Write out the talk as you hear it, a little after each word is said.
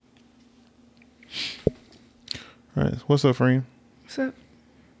All right. What's up, friend? What's up?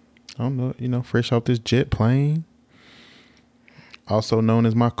 I don't know. You know, fresh off this jet plane, also known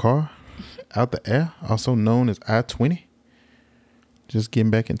as my car, out the air, also known as I-20. Just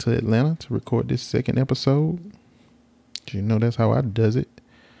getting back into Atlanta to record this second episode. You know, that's how I does it.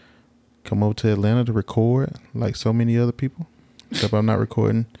 Come over to Atlanta to record like so many other people. Except I'm not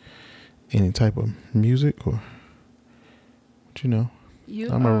recording any type of music or, but you know,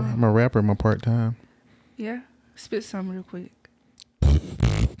 I'm a rapper in my part time. Yeah, spit some real quick.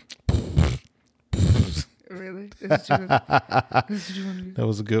 Really? That's what you want to do? That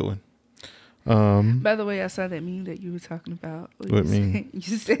was a good one. By the way, I saw that meme that you were talking about. What meme?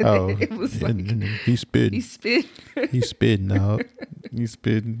 You said that it was like he spit. he spit. He spitting out. He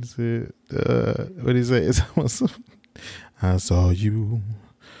spitting. Said, what he say? I saw you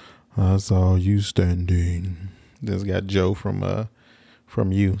standing. This got Joe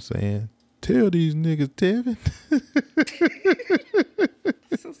from You saying, "Tell these niggas, Tevin."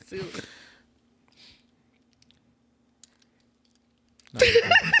 So silly.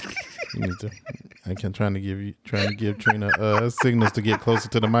 You need to. I'm trying to give Trina signals to get closer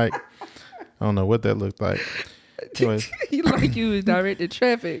to the mic. I don't know what that looked like. Anyways. You like you was directed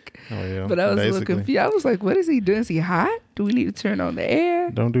traffic. Oh yeah. But I was a little confused. I was like, what is he doing? Is he hot? Do we need to turn on the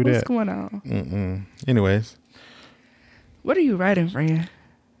air? Don't do What's that. going on? Anyways. What are you writing, friend?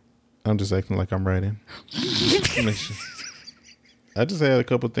 I'm just acting like I'm writing. I just had a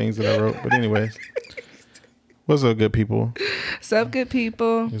couple things that I wrote, but anyways. What's up, good people? What's up, good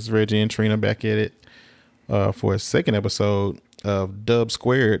people? It's Reggie and Trina back at it for a second episode of Dub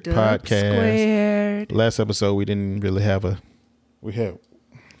Squared podcast. Squared. Last episode we didn't really have we had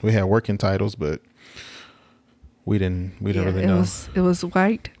working titles, but we didn't really know. It was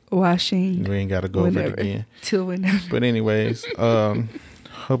whitewashing. We ain't got to go over it again. Till whenever. But anyways,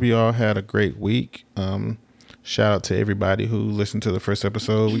 hope you all had a great week. Shout out to everybody who listened to the first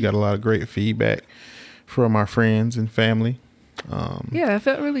episode. We got a lot of great feedback from our friends and family. Yeah, it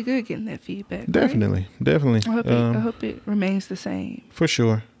felt really good getting that feedback. Definitely. I hope it remains the same. For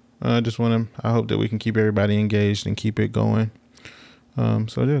sure. I hope that we can keep everybody engaged and keep it going.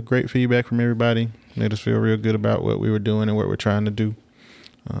 So yeah, great feedback from everybody. Made us feel real good about what we were doing and what we're trying to do.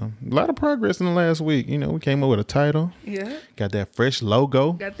 A lot of progress in the last week. You know, we came up with a title. Yeah. Got that fresh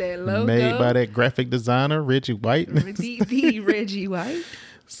logo. Got that logo. Made by that graphic designer, Reggie White. The Reggie White.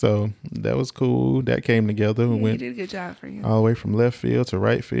 So that was cool. That came together. We went you did a good job for you. all the way from left field to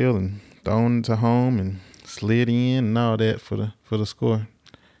right field and thrown into home and slid in and all that for the score.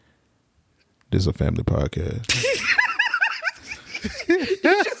 This is a family podcast. You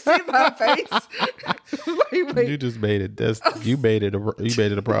just see my face. Wait. You just made it. You made it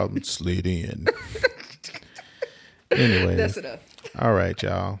a problem. Slid in. Anyway, that's enough. All right,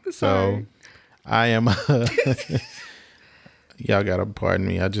 y'all. Sorry. So I am. Y'all gotta pardon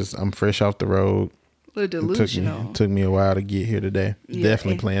me. I'm fresh off the road. A little delusional. It took me a while to get here today. Yeah.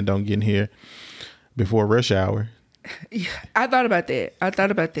 Definitely planned on getting here before rush hour. Yeah, I thought about that.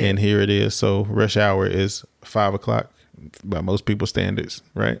 And here it is. So rush hour is 5:00 by most people's standards,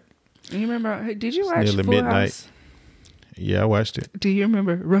 right? You remember? Did you watch nearly Full midnight. House? Yeah, I watched it. Do you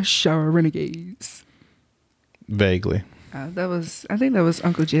remember Rush Hour Renegades? Vaguely. I think that was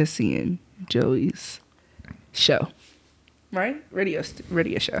Uncle Jesse and Joey's show, right? Radio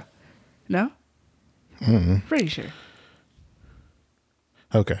show. No. Pretty sure.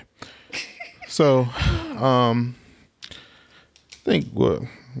 Okay. So, I think let me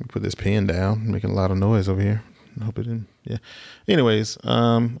put this pen down. Making a lot of noise over here. I hope it didn't. Yeah. Anyways,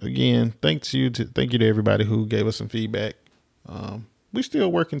 again, thank you to everybody who gave us some feedback. We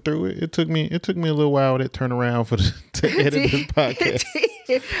still working through it. It took me a little while to turn around to edit this podcast.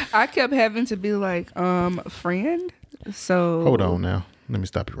 I kept having to be like, friend. So hold on now. Let me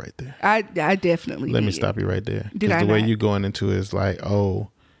stop you right there. I definitely Let me stop you right there. Did I the way not? you going into it is like,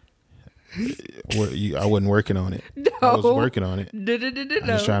 oh, I wasn't working on it. No. I was working on it. No.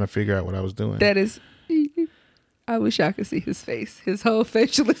 I was trying to figure out what I was doing. That is, I wish I could see his face. His whole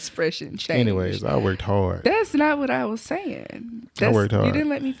facial expression changed. Anyways, I worked hard. That's not what I was saying. I worked hard. You didn't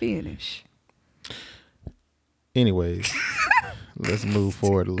let me finish. Anyways, let's move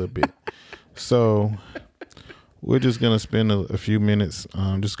forward a little bit. So we're just going to spend a few minutes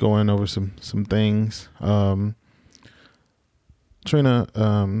just going over some things. Trina,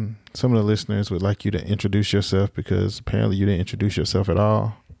 some of the listeners would like you to introduce yourself because apparently you didn't introduce yourself at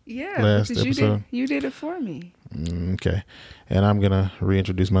all. Yeah, last because episode. you did it for me. Okay. And I'm going to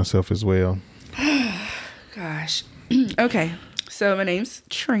reintroduce myself as well. Gosh. Okay. So my name's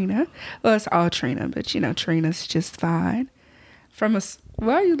Trina. Well, it's all Trina, but Trina's just fine.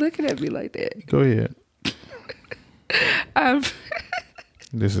 Why are you looking at me like that? Go ahead. I'm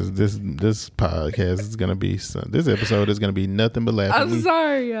This podcast is gonna be this episode is gonna be nothing but laughing. I'm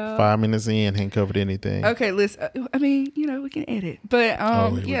sorry, y'all. 5 minutes in, ain't covered anything. Okay, listen. I mean, we can edit, but Here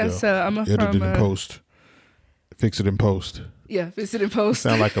we go. So I'm edit it in post. Fix it in post. Yeah, fix it in post.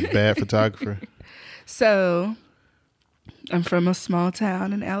 Sound like a bad photographer. So, I'm from a small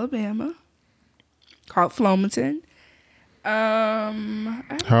town in Alabama called Flomaton.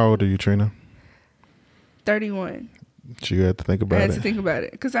 How old are you, Trina? 31. You had to think about it. I had to think about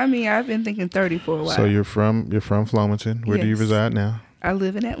it because I've been thinking 30 for a while. So you're from Flomaton. Where do you Yes. reside now? I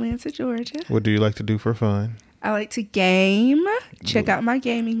live in Atlanta, Georgia. What do you like to do for fun? I like to game. Check out my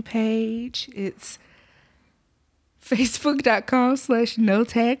gaming page. It's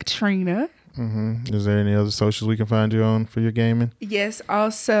facebook.com/notagtrina. Mm-hmm. Is there any other socials we can find you on for your gaming? Yes.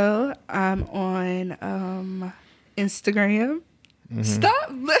 Also, I'm on Instagram. Mm-hmm. Stop.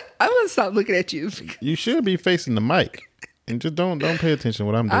 I'm going to stop looking at you. You should be facing the mic. And just don't pay attention to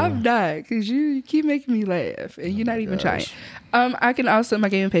what I'm doing. I'm not, because you keep making me laugh and you're not even trying. gosh. I can also, my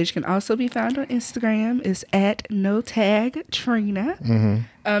gaming page can also be found on Instagram. It's at notagtrina.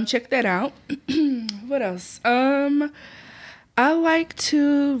 Mm-hmm. Check that out. What else? I like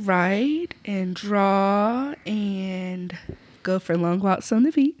to write and draw and go for long walks on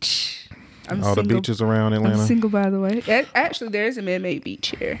the beach. I'm All single. the beaches around Atlanta. I'm single, by the way. Actually, there is a man-made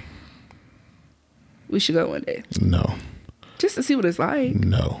beach here. We should go one day. No. Just to see what it's like.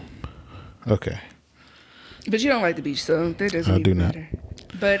 No. Okay. But you don't like the beach, so that doesn't I even do not. matter.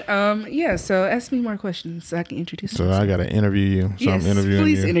 But yeah, so ask me more questions so I can introduce So myself. I gotta interview you. So Yes, I'm interviewing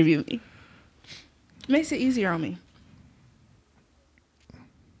please you. interview me. Makes it easier on me.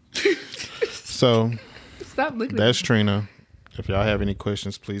 So Stop looking that's at me. Trina. If y'all have any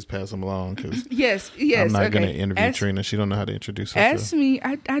questions, please pass them along because Yes, I'm not okay. gonna interview Trina. She don't know how to introduce herself. Ask me.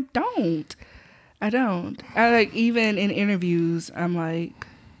 I don't. I like, even in interviews, I'm like,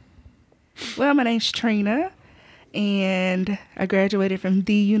 well, my name's Trina, and I graduated from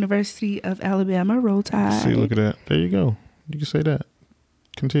the University of Alabama, Roll Tide. See, look at that. There you go. You can say that.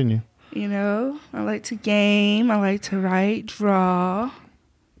 Continue. I like to game. I like to write, draw,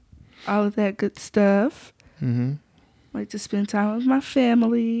 all of that good stuff. Mm-hmm. I like to spend time with my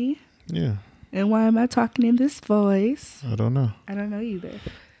family. Yeah. And why am I talking in this voice? I don't know. I don't know either.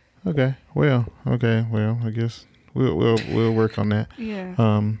 Okay. Well, I guess we'll work on that. Yeah.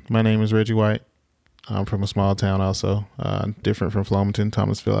 My name is Reggie White. I'm from a small town also, different from Flomaton,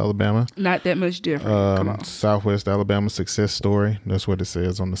 Thomasville, Alabama. Not that much different. Come on. Southwest Alabama success story. That's what it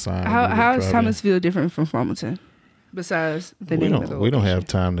says on the sign. How is Thomasville different from Flomaton? Besides the name of the we don't location? have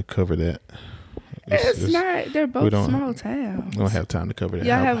time to cover that. It's not. They're both small towns. We don't have time to cover that.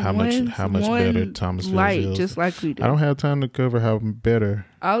 Y'all have how much better Thomasville light, is. just like we do. I don't have time to cover how better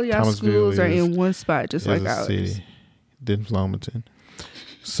All y'all Thomasville schools are is- in one spot, just as like a ours. city than Flomaton.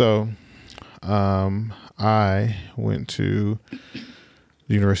 So, I went to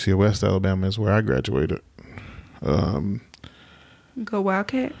the University of West Alabama is where I graduated. Go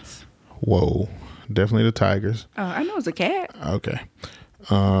Wildcats. Whoa, definitely the Tigers. Oh, I know it's a cat. Okay.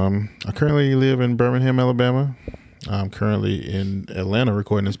 I currently live in Birmingham, Alabama. I'm currently in Atlanta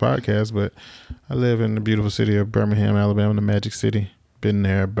recording this podcast, but I live in the beautiful city of Birmingham, Alabama, the Magic City. Been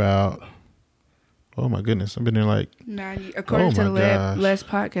there about, oh my goodness, I've been there like 9 years. According to the last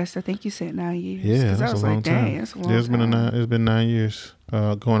podcast, I think you said 9 years. Yeah, 'Cause that's I was a long like, time. dang, that's a long Yeah, time. it's been 9 years.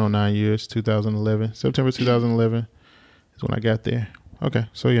 Going on 9 years. 2011, September 2011 is when I got there. Okay,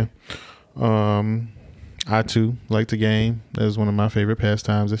 so yeah, I too like to game. That is one of my favorite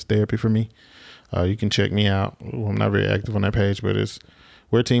pastimes. It's therapy for me. You can check me out. I'm not very active on that page, but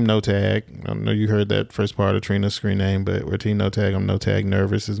we're Team No Tag. I know you heard that first part of Trina's screen name, but we're Team No Tag. I'm No Tag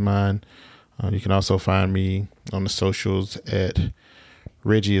Nervous is mine. You can also find me on the socials at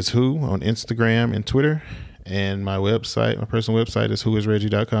Reggie is Who on Instagram and Twitter. And my website, my personal website is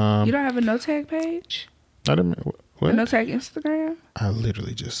whoisreggie.com. You don't have a no tag page? I didn't, A what? no tag Instagram? I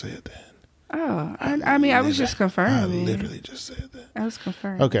literally just said that. Oh, I mean, I was just confirming. I literally just said that. I was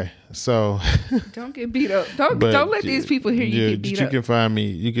confirming. Okay, so Don't get beat up. Don't let these people hear you get beat you up. can find me.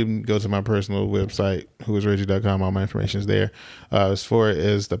 You can go to my personal website, whoisreggie.com. All my information is there. As far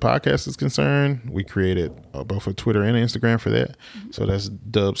as the podcast is concerned, we created both a Twitter and Instagram for that. So that's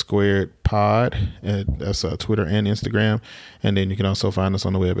Dub Squared Pod. And that's Twitter and Instagram. And then you can also find us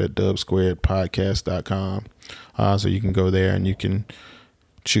on the web at dubsquaredpodcast.com. So you can go there and you can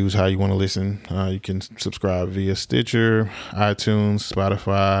choose how you want to listen. You can subscribe via Stitcher, iTunes,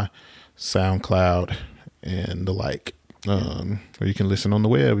 Spotify, SoundCloud, and the like. Or you can listen on the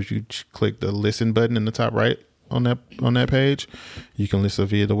web. If you click the listen button in the top right on that page. You can listen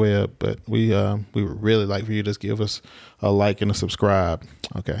via the web, but we would really like for you to just give us a like and a subscribe.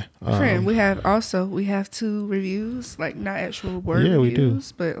 Okay, friend, we have 2 reviews, like not actual word reviews, we do,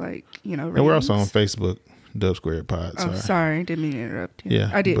 but like and we're also on Facebook. Dub Squared Pod. Oh, sorry, didn't mean to interrupt you. Yeah,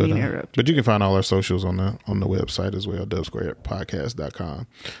 I didn't mean to interrupt you. But you can find all our socials on the website as well, dubsquaredpodcast.com.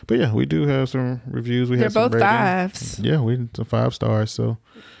 But yeah, we do have some reviews. They're both 5s. Yeah, we some 5 stars. So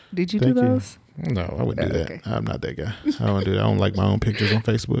did you do those? No, I wouldn't do that. Okay. I'm not that guy. I don't do that. I don't like my own pictures on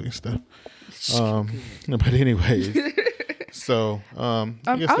Facebook and stuff. But anyways, so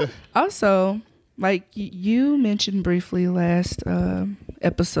also, like you mentioned briefly last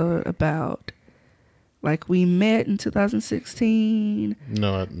episode about. Like we met in 2016.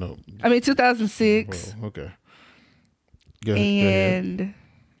 No. I mean 2006. Well, okay. Go ahead.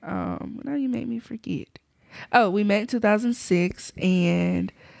 Now you made me forget. Oh, we met in 2006,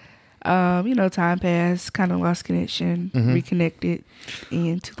 and time passed, kind of lost connection, reconnected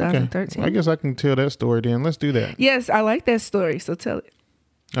in 2013. Okay. Well, I guess I can tell that story then. Let's do that. Yes, I like that story. So tell it.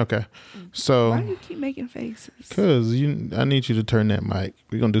 Okay, so why do you keep making faces? Because I need you to turn that mic.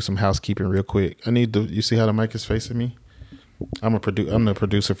 We're gonna do some housekeeping real quick. You see how the mic is facing me? I'm the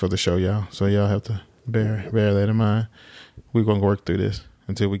producer for the show, y'all. So y'all have to bear that in mind. We're gonna work through this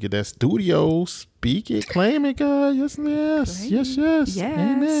until we get that studio. Speak it, claim it, God. Yes. Amen.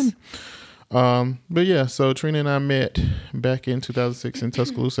 But yeah, so Trina and I met back in 2006 in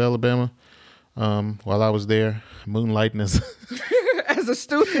Tuscaloosa, Alabama. While I was there, moonlighting as a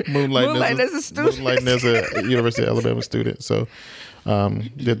student. Moonlighting as a student. Moonlighting as a University of Alabama student. So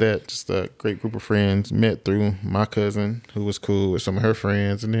did that. Just a great group of friends. Met through my cousin, who was cool with some of her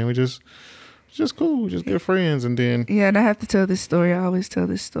friends, and then we just cool, just good friends. And then and I have to tell this story. I always tell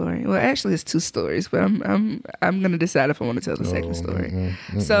this story. Well, actually, it's 2 stories, but I'm gonna decide if I want to tell the second story.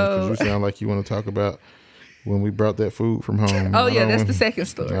 So you sound like you want to talk about when we brought that food from home. Oh yeah, that's the second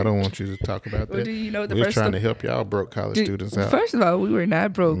story. I don't want you to talk about that. Well, do you know the we're first trying to help y'all broke college students out. First of all, we were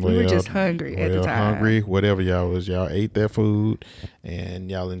not broke. We were just hungry at the time. Hungry, whatever y'all was. Y'all ate that food and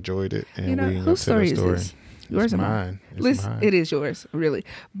y'all enjoyed it. And whose story is this? Yours or mine? Listen, it is yours, really.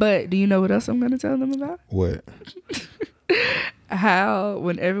 But do you know what else I'm going to tell them about? What? How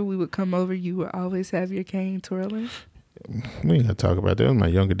whenever we would come over, you would always have your cane twirling. We ain't gonna talk about that. It was my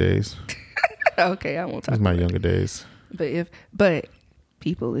younger days. Okay, I won't talk. It was my younger days. But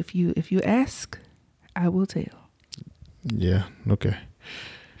people, if you ask, I will tell. Yeah. Okay.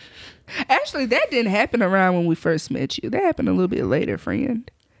 Actually, that didn't happen around when we first met you. That happened a little bit later,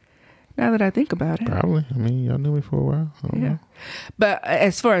 friend. Now that I think about it. Probably. I mean, y'all knew me for a while. I don't know. But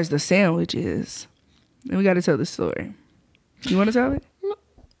as far as the sandwiches, we got to tell the story. You want to tell it?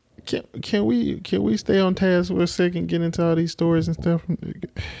 Can we stay on task for a second, get into all these stories and stuff?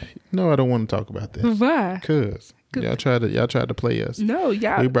 No, I don't want to talk about that. Why? Because y'all tried to play us. No,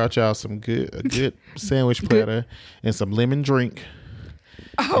 y'all. We brought y'all a good sandwich platter and some lemon drink.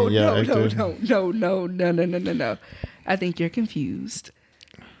 Oh no. I think you're confused.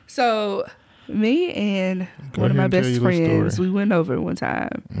 So me and one of my best friends, we went over one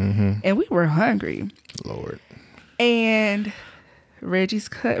time, and we were hungry. Lord. And Reggie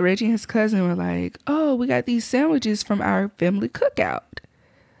and his cousin were like, "Oh, we got these sandwiches from our family cookout."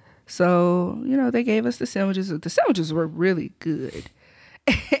 So, they gave us the sandwiches. The sandwiches were really good.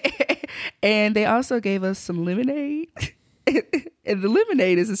 And they also gave us some lemonade. And the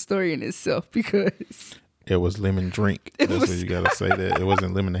lemonade is a story in itself because it was lemon drink. That's what you got to say, that it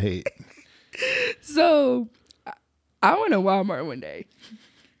wasn't lemonade. So I went to Walmart one day.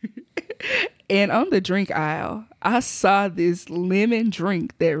 And on the drink aisle, I saw this lemon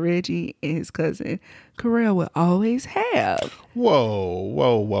drink that Reggie and his cousin Carell would always have. Whoa.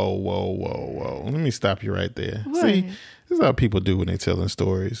 Let me stop you right there. What? See, this is how people do when they're telling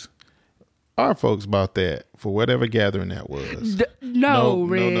stories. Our folks bought that for whatever gathering that was. No,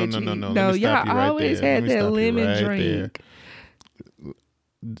 Reggie. No, y'all always had that lemon drink.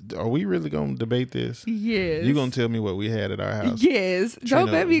 Are we really going to debate this? Yes. You going to tell me what we had at our house? Yes.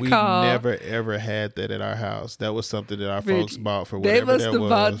 Don't let me call. We never, ever had that at our house. That was something that our folks bought for whatever that was. They must have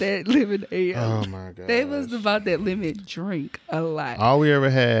bought that lemonade. Oh, my God. They must have bought that lemon drink a lot. All we ever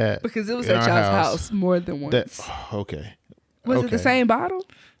had. Because it was at y'all's house more than once. Okay. Was it the same bottle?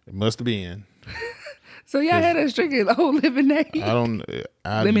 It must have been. So y'all had us drinking the whole lemonade?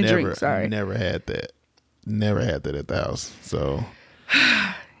 Lemon drink, sorry. Never had that. Never had that at the house. So...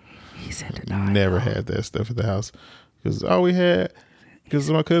 He said to not. Never had that stuff at the house because all we had. Because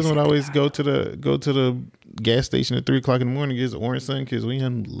my cousin would always go to the gas station at 3:00 in the morning, get his Orange Sun because we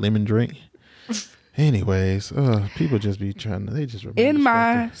had lemon drink. Anyways, people just be trying to. They just in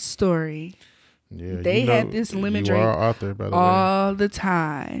my story. Yeah, They had this lemon drink You are author, by the way. all the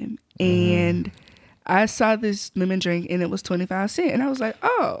time. And I saw this lemon drink and it was 25 cents. And I was like,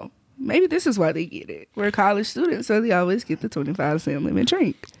 oh, maybe this is why they get it. We're college students, so they always get the 25-cent lemon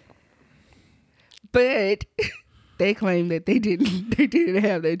drink. But they claim that they didn't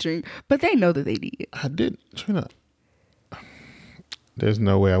have that drink. But they know that they did. I did. Trina, there's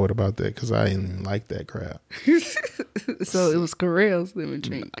no way I would have bought that because I didn't like that crap. So it was Correll's lemon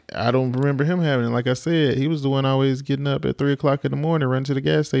drink. I don't remember him having it. Like I said, he was the one always getting up at 3 o'clock in the morning, run to the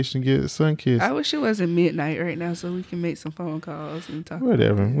gas station, get Sunkist. I wish it wasn't midnight right now so we can make some phone calls and talk.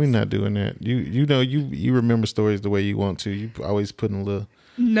 Whatever. We're not doing that. You know, you remember stories the way you want to. You always putting a little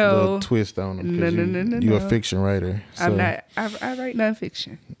twist on them. No. You're a fiction writer. So. I'm not. I write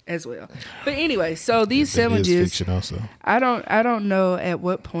nonfiction as well. But anyway, so these sandwiches. Is fiction also. I don't know at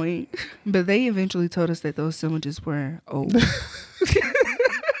what point, but they eventually told us that those sandwiches were old.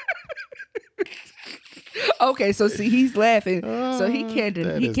 Okay, so see, he's laughing, so he can't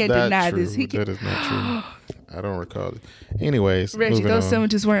deny this. That is not true. I don't recall it. Anyways, Reggie, those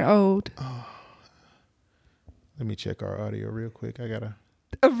sandwiches weren't old. Let me check our audio real quick. I gotta.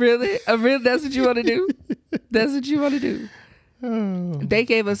 Really? That's what you want to do? That's what you want to do? Oh. They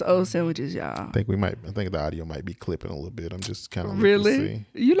gave us old sandwiches, y'all. I think the audio might be clipping a little bit. I'm just kind of really. To see.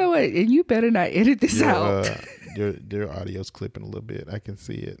 You know what? And you better not edit this out. Your audio's clipping a little bit. I can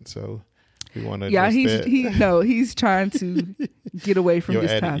see it. So we want to. Yeah, he's trying to get away from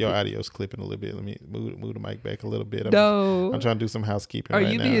this topic. Your audio's clipping a little bit. Let me move the mic back a little bit. I'm trying to do some housekeeping. Are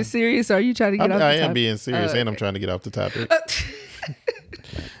you being serious? Or are you trying to get off the topic? I am being serious, and I'm trying to get off the topic.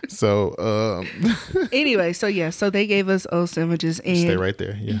 So anyway, so they gave us old sandwiches, and stay right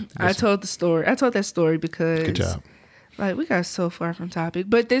there. Yeah, I told that story because good job. Like, we got so far from topic,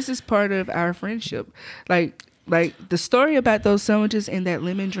 but this is part of our friendship. Like the story about those sandwiches and that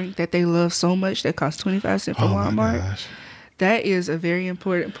lemon drink that they love so much that cost 25 cents from Walmart. My gosh. That is a very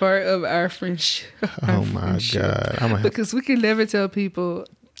important part of our friendship. God! Because we can never tell people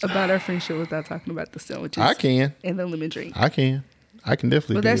about our friendship without talking about the sandwiches. I can. And the lemon drink. I can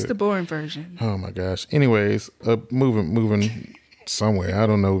definitely. Well, that's the boring version. Oh my gosh. Anyways, moving somewhere. I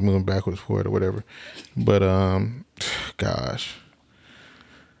don't know, moving backwards, forward, or whatever. But gosh.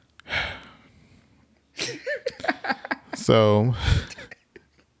 So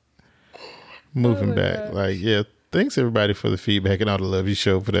moving back, God. Thanks everybody for the feedback and all the love you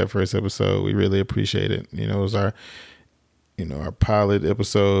showed for that first episode. We really appreciate it. It was our pilot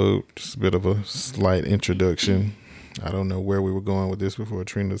episode, just a bit of a slight introduction. I don't know where we were going with this before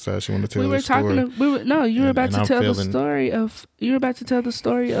Trina decided she wanted to tell the story. You were about to tell the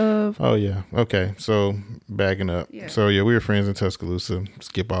story of. Oh yeah. Okay. So backing up. Yeah. So we were friends in Tuscaloosa.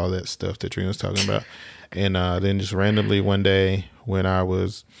 Skip all that stuff that Trina was talking about. And then just randomly one day when I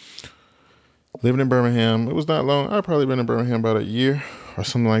was living in Birmingham, it was not long. I'd probably been in Birmingham about a year or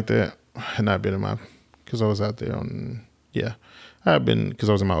something like that. I had not been because I was out there because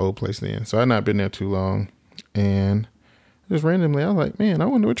I was in my old place then. So I had not been there too long. And just randomly, I was like, man, I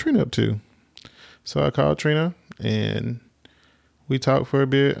wonder what Trina up to. So I called Trina and we talked for a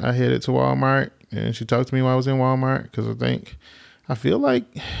bit. I headed to Walmart and she talked to me while I was in Walmart because I feel like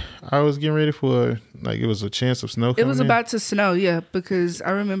I was getting ready for it was a chance of snow coming. It was about to snow, yeah, because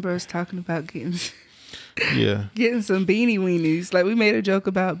I remember us talking about getting some beanie weenies. Like, we made a joke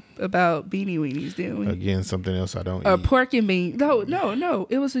about beanie weenies, didn't we? Again, something else I don't eat. Pork and bean. No,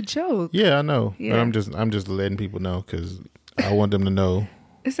 it was a joke. Yeah, I know. Yeah. But I'm just letting people know because I want them to know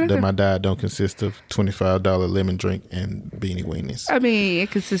that my diet don't consist of $25 lemon drink and beanie weenies. I mean,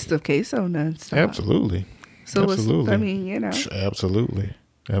 it consists of queso nuts. Absolutely. So absolutely.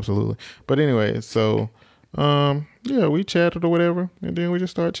 Absolutely. But anyway, so we chatted or whatever, and then we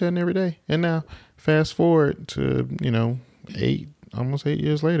just started chatting every day. And now, fast forward to almost 8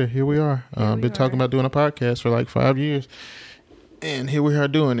 years later, here we are. Been talking about doing a podcast for like 5 years, and here we are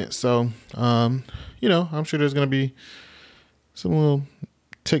doing it. So, I'm sure there's gonna be some little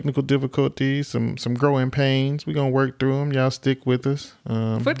technical difficulties, some growing pains. We're gonna work through them. Y'all stick with us.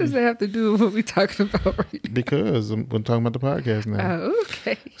 What does that have to do with what we're talking about right now? Because we're talking about the podcast now. Oh,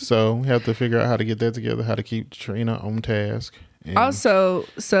 okay. So we have to figure out how to get that together, how to keep Trina on task. And also,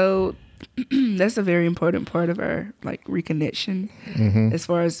 so that's a very important part of our reconnection as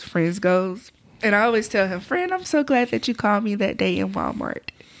far as friends goes. And I always tell him, friend, I'm so glad that you called me that day in Walmart.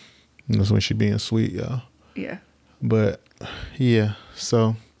 And that's when she being sweet, y'all. Yeah. But yeah,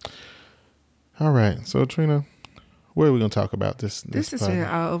 so all right. So Trina, what are we gonna talk about this has been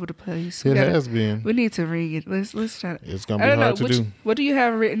all over the place. It has been. We need to read it. Let's try to. It's gonna be hard to do. What do you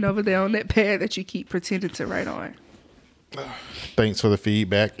have written over there on that pad that you keep pretending to write on? thanks for the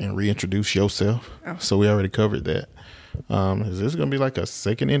feedback and reintroduce yourself. Oh. So we already covered that. Is this gonna be like a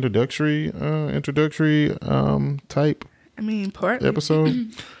second introductory type I mean, partly.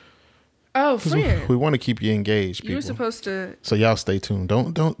 episode? Oh, 'Cause friend. we want to keep you engaged, You people. were supposed to. So y'all stay tuned.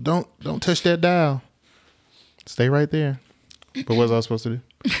 Don't touch that dial. Stay right there. But what was I supposed to do?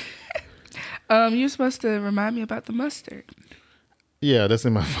 You're supposed to remind me about the mustard. Yeah, that's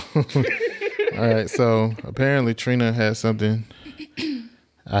in my phone. All right. So apparently Trina has something.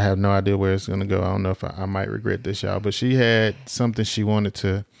 I have no idea where it's gonna go. I don't know if I might regret this, y'all. But she had something she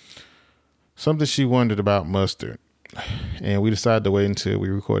wondered about mustard, and we decided to wait until we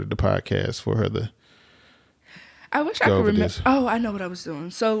recorded the podcast for her to. I wish I Go could over remember. this. Oh, I know what I was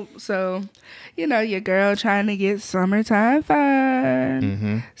doing. So, your girl trying to get summertime fun.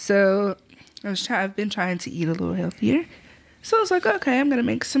 Mm-hmm. So, I've been trying to eat a little healthier. So I was like, okay, I'm gonna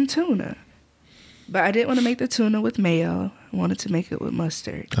make some tuna, but I didn't want to make the tuna with mayo. I wanted to make it with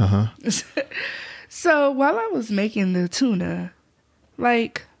mustard. Uh huh. So while I was making the tuna,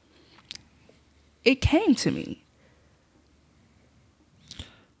 like, it came to me.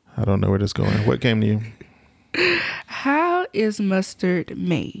 I don't know where this is going. What came to you? How is mustard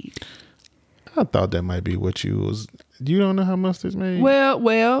made? I thought that might be what you was. You don't know how mustard's made?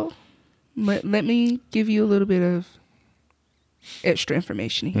 Well, let me give you a little bit of extra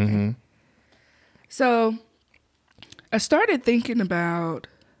information here. Mm-hmm. So I started thinking about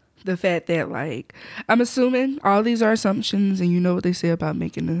the fact that, like, I'm assuming all these are assumptions, and you know what they say about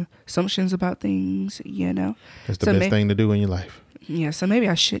making assumptions about things, you know? That's the So best thing to do in your life. Yeah, so maybe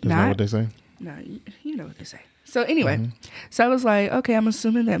I should Isn't that not. what they say? No, you know what they say. So anyway, so I was like, okay, I'm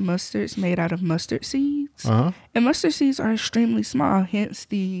assuming that mustard's made out of mustard seeds. Uh-huh. And mustard seeds are extremely small, hence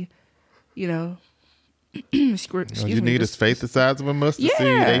the, excuse All you me, need is faith the size of a mustard seed.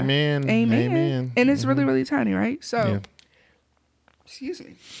 Amen. Amen. And it's really, really tiny, right? So, Yeah. excuse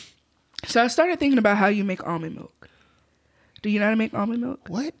me. So I started thinking about how you make almond milk. Do you know how to make almond milk?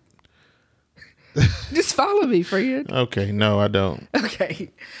 What? Just follow me, friend. Okay, no, I don't.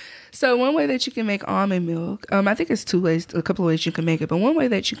 Okay. So one way that you can make almond milk, I think it's a couple of ways you can make it, but one way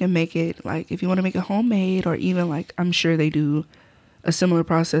that you can make it, like if you want to make it homemade, or even like I'm sure they do a similar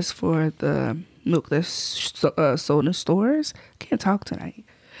process for the milk that's sold in stores. Can't talk tonight.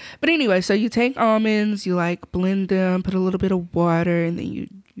 But anyway, so you take almonds, you like blend them, put a little bit of water, and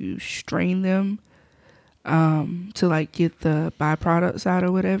then you strain them to like get the byproducts out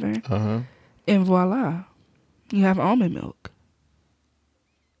or whatever. Uh-huh. And voila, you have almond milk.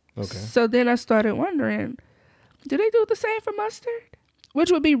 Okay. So then I started wondering, do they do the same for mustard?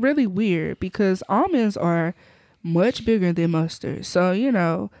 Which would be really weird because almonds are much bigger than mustard.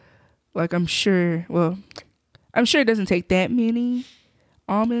 So, like I'm sure it doesn't take that many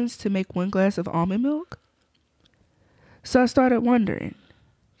almonds to make 1 glass of almond milk. So I started wondering,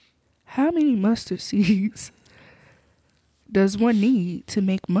 how many mustard seeds does one need to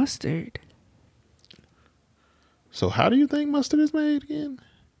make mustard? So how do you think mustard is made again?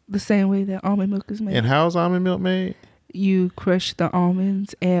 The same way that almond milk is made. And how is almond milk made? You crush the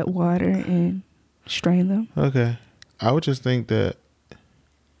almonds, add water, and strain them. Okay. I would just think that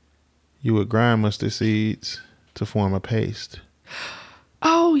you would grind mustard seeds to form a paste.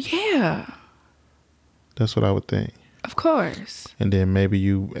 Oh, yeah. That's what I would think. Of course. And then maybe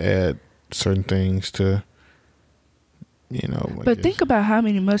you add certain things to, But think about how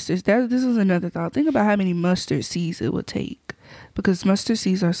many mustards. This is another thought. Think about how many mustard seeds it would take. Because mustard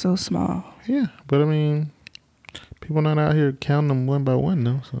seeds are so small. Yeah, but I mean, people not out here counting them one by one,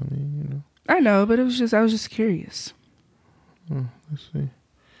 though. So I mean, I know, but I was just curious. Oh, let's see.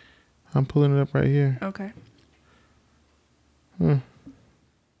 I'm pulling it up right here. Okay. Hmm.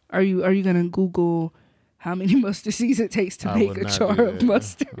 Are you gonna Google how many mustard seeds it takes to make a jar of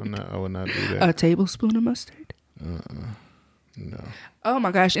mustard? I would not do that. A tablespoon of mustard? No. Oh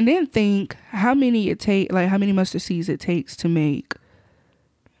my gosh! And then think how many how many mustard seeds it takes to make,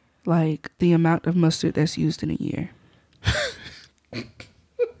 like, the amount of mustard that's used in a year.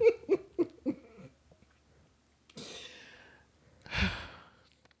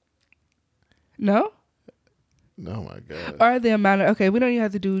 No? Oh my god. Or the amount of, we don't even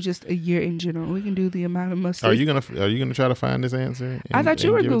have to do just a year in general. We can do the amount of mustard. Are you gonna try to find this answer? I thought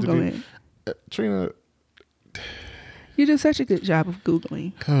you were Googling. Trina. You do such a good job of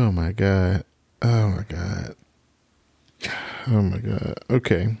Googling. Oh my god. Oh my god. Oh my god.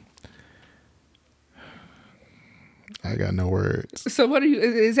 Okay. I got no words. So what are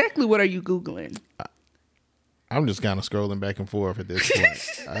you Googling? I'm just kind of scrolling back and forth at this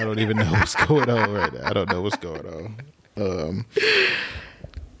point. I don't even know what's going on right now. I don't know what's going on.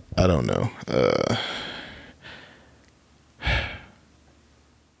 I don't know.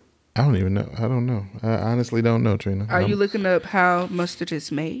 I don't even know. I don't know. I honestly don't know, Trina. Are you looking up how mustard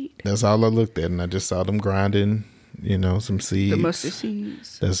is made? That's all I looked at, and I just saw them grinding, some seeds. The mustard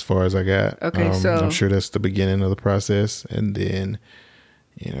seeds. That's as far as I got. Okay, so I'm sure that's the beginning of the process, and then,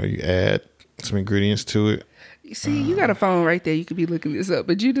 you add some ingredients to it. See, you got a phone right there. You could be looking this up,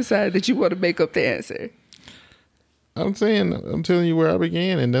 but you decided that you want to make up the answer. I'm telling you where I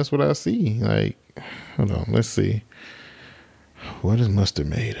began, and that's what I see. Like, hold on, let's see. What is mustard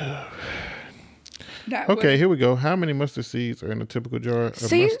made of? Okay, here we go. How many mustard seeds are in a typical jar of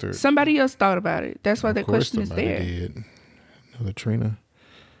mustard? Somebody else thought about it. That's why that question is there. Did. Another Trina.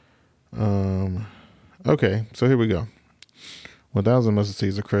 Okay, so here we go. 1,000 mustard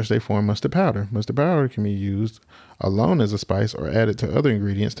seeds are crushed. They form mustard powder. Mustard powder can be used alone as a spice or added to other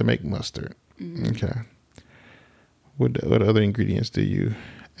ingredients to make mustard. Mm-hmm. Okay. What other ingredients do you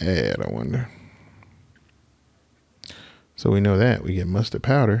add, I wonder? So we know that. We get mustard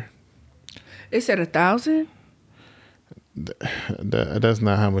powder. It said 1,000? That's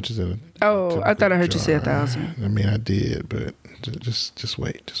not how much is in it. Oh, I thought I heard you say 1,000. I mean, I did, but just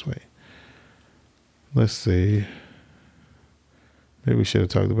wait. Let's see. Maybe we should have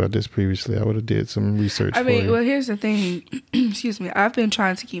talked about this previously. I would have did some research. Well, here's the thing. Excuse me. I've been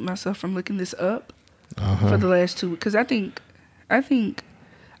trying to keep myself from looking this up for the last 2 weeks because I think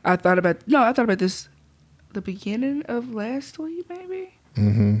I thought about this the beginning of last week, maybe.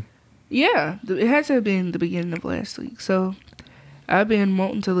 Mm-hmm. Yeah, it had to have been the beginning of last week. So I've been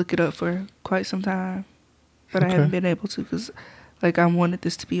wanting to look it up for quite some time, but I haven't been able to because, I wanted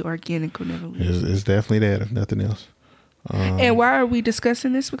this to be organic whenever we. It's definitely that, if nothing else. And why are we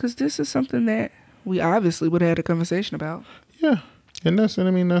discussing this? Because this is something that we obviously would have had a conversation about. Yeah, and that's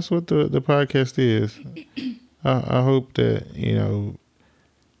what the podcast is. I hope that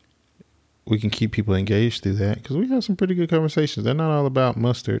we can keep people engaged through that because we have some pretty good conversations. They're not all about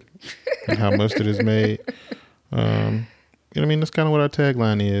mustard and how mustard is made. That's kind of what our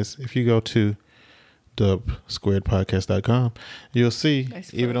tagline is. If you go to dubsquaredpodcast.com, you'll see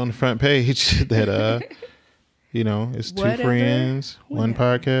even on the front page that it's two friends, one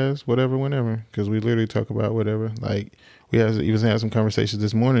podcast, whatever, whenever. Because we literally talk about whatever. Like we even had some conversations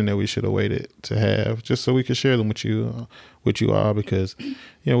this morning that we should have waited to have, just so we could share them with you all. Because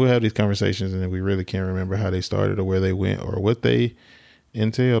we'll have these conversations and then we really can't remember how they started or where they went or what they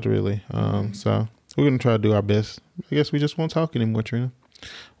entailed really. So we're gonna try to do our best. I guess we just won't talk anymore, Trina.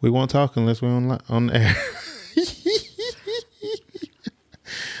 We won't talk unless we're on the air.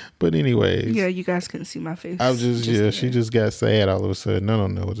 But anyways. Yeah, you guys couldn't see my face. She just got sad all of a sudden. I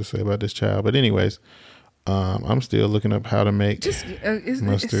don't know what to say about this child. But anyways, I'm still looking up how to make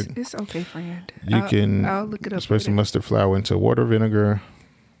mustard. It's okay, friend. I'll look it up. Spread some mustard flour into water, vinegar.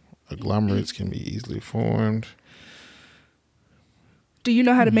 Agglomerates can be easily formed. Do you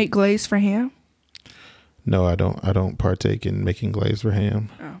know how to make glaze for ham? No, I don't. I don't partake in making glaze for ham.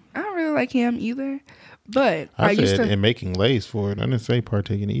 Oh, I don't really like ham either. But I said in making glaze for it. I didn't say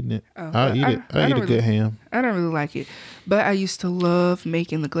partake in eating it. I'll eat it. I eat a good ham. I don't really like it. But I used to love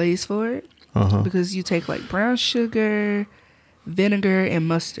making the glaze for it. Because you take brown sugar, vinegar, and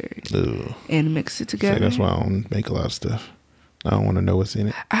mustard. Ugh. And mix it together. See, that's why I don't make a lot of stuff. I don't want to know what's in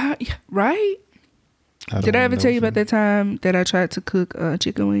it. Right? Did I ever tell you about that time that I tried to cook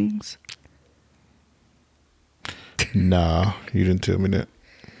chicken wings? Nah, you didn't tell me that.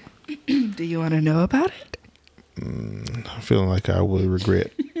 Do you want to know about it? I'm feeling like I would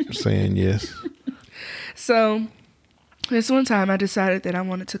regret saying yes. So, this one time I decided that I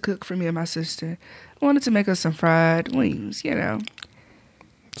wanted to cook for me and my sister. I wanted to make us some fried wings, It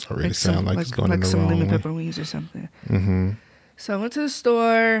already sounds like it's going in the wrong way. Like some lemon pepper wings or something. Mm-hmm. So I went to the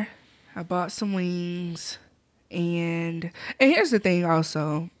store. I bought some wings. And here's the thing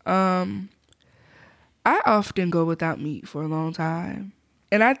also. I often go without meat for a long time.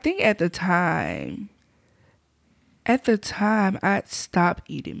 And I think at the time, I'd stopped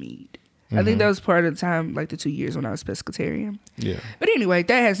eating meat. Mm-hmm. I think that was part of the time, the 2 years when I was pescatarian. Yeah. But anyway,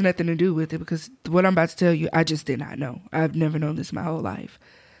 that has nothing to do with it because what I'm about to tell you, I just did not know. I've never known this my whole life.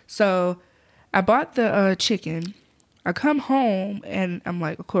 So I bought the chicken. I come home and I'm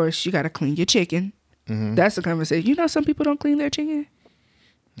like, of course, you got to clean your chicken. Mm-hmm. That's the conversation. Some people don't clean their chicken.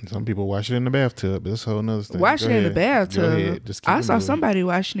 Some people wash it in the bathtub. That's a whole nother thing. Wash it in the bathtub. I saw somebody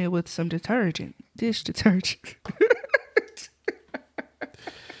washing it with some detergent, dish detergent.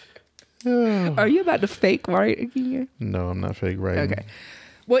 Are you about to fake right again? No, I'm not fake right. Okay.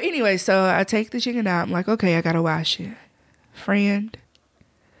 Well, anyway, so I take the chicken out. I'm like, okay, I gotta wash it. Friend,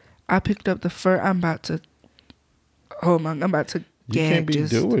 I picked up the I'm about to. Hold on, I'm about to. You can't be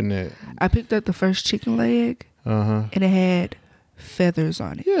doing that. I picked up the first chicken leg. And it had feathers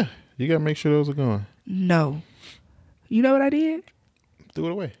on it. Yeah, You gotta make sure those are gone. No. You know what I did? Threw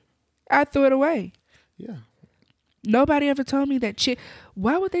it away. I threw it away. Yeah. Nobody ever told me that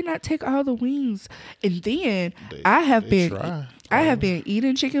why would they not take all the wings? And then They I have try. been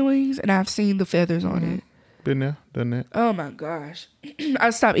eating chicken wings and I've seen the feathers on it. Been there, done that. Oh my gosh. I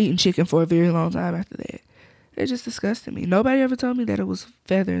stopped eating chicken for a very long time after that. It just disgusted me. Nobody ever told me that it was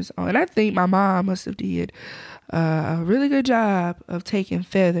feathers on. And I think my mom must have did a really good job of taking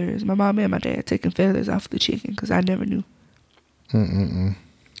feathers. My mom and my dad taking feathers off the chicken because I never knew.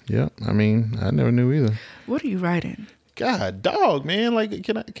 Yeah, I mean, I never knew either. What are you writing? God, dog, man. Like,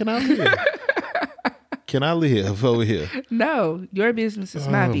 can I live? Can I live over here? No, your business is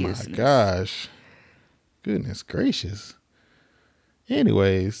my business. Oh my gosh. Goodness gracious.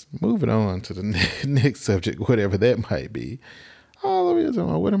 Anyways, moving on to the next subject, whatever that might be. Oh,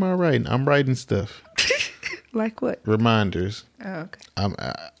 what am I writing? I'm writing stuff. Like what? Reminders. Oh,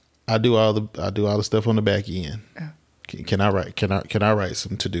 okay. I do all the stuff on the back end. Oh. Can I write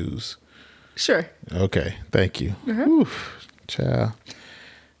some to-dos? Sure. Okay, thank you. Oof, child,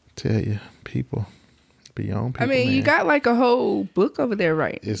 tell you, people beyond people. I mean, man. you got like a whole book over there,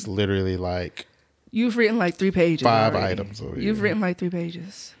 right? It's literally like You've written like 3 pages. 5 already. items over You've here. written like 3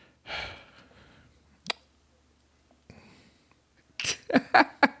 pages.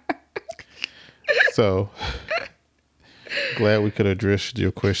 So glad we could address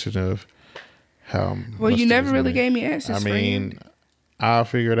your question of how. Well, you never really made. gave me answers. I mean, I'll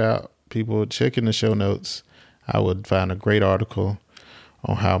figure it out. People check in the show notes. I would find a great article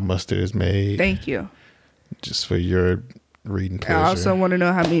on how mustard is made. Thank you. Just for your reading pleasure. I also want to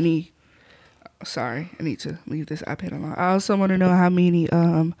know how many. Sorry, I need to leave this iPad alone. I also want to know how many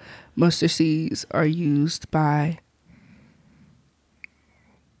mustard seeds are used by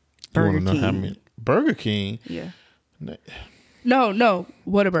Burger You wanna know King. how many? Burger King. Yeah. No. No,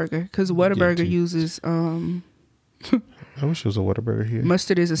 Whataburger, because Whataburger to- uses I wish there was a Whataburger here.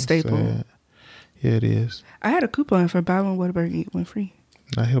 mustard is a staple. Sad. Yeah, it is. I had a coupon for buy one Whataburger get one free.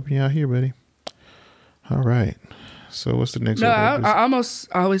 Not helping you out here, buddy. All right. So what's the next No, order? I almost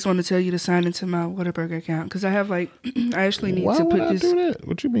always want to tell you to sign into my Whataburger account because I have like I actually need Why to would put I this. do that?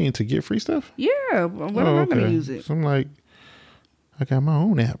 What you mean, to get free stuff? Yeah, what am I going to use it? So I'm like, I got my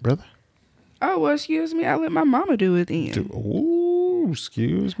own app, brother. Oh well, excuse me. I let my mama do it then. Ooh,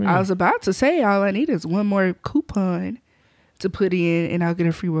 excuse me. I was about to say all I need is one more coupon to put in and I'll get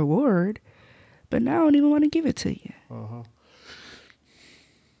a free reward, but now I don't even want to give it to you.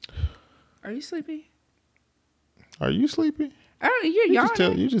 Are you sleepy? Are you sleepy? You're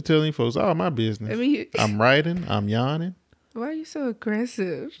yawning. You just telling folks all my business. I mean, I'm writing. I'm yawning. why are you so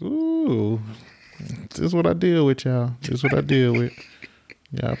aggressive? Ooh, this is what I deal with, y'all. This is what I deal with.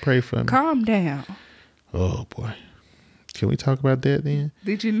 Y'all pray for me. Calm down. Oh boy, can we talk about that then?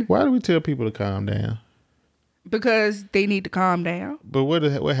 Did you? Why do we tell people to calm down? Because they need to calm down. But what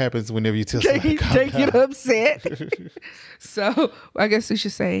happens whenever you tell somebody to calm They down? get upset. So I guess we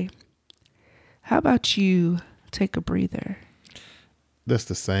should say, how about you take a breather? That's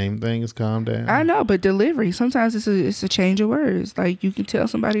the same thing as calm down. I know, but delivery, sometimes it's a change of words. Like you can tell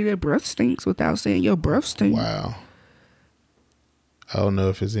somebody their breath stinks without saying your breath stinks. Wow. I don't know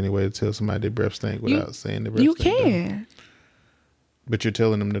if there's any way to tell somebody their breath stink without saying their breath You stink. can. But you're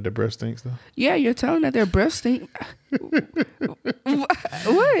telling them that their breath stinks, though? Yeah, you're telling that their breath stink.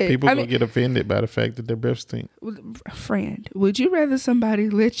 What? People gonna get offended by the fact that their breath stink. Friend, would you rather somebody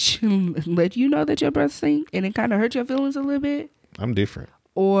let you know that your breath stink and it kind of hurt your feelings a little bit? I'm different.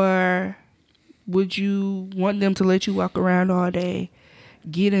 Or would you want them to let you walk around all day,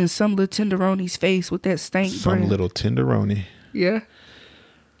 get in some little tenderoni's face with that stank Some breath? little tenderoni. Yeah.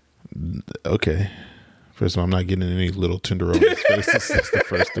 Okay. First of all, I'm not getting in any little tenderoni's face. That's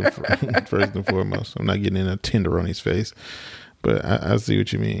the first and foremost. I'm not getting in a tenderoni's face. But I see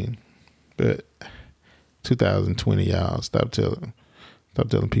what you mean. But 2020, y'all, stop telling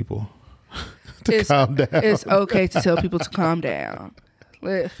people to calm down. It's okay to tell people to calm down.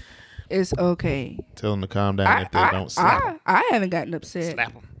 It's okay. Tell them to calm down if they don't slap 'em. I haven't gotten upset.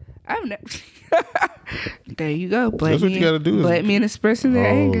 Slap them. I've never. There you go. That's what you got to do. Let me in expressing their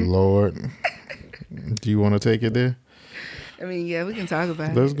anger. Lord. Do you want to take it there? I mean, yeah, we can talk about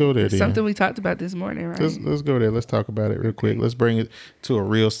it. Let's go there, It's then. something we talked about this morning, right? Let's go there. Let's talk about it real quick. Let's bring it to a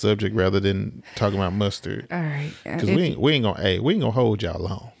real subject rather than talking about mustard. All right. Because we ain't gonna hold y'all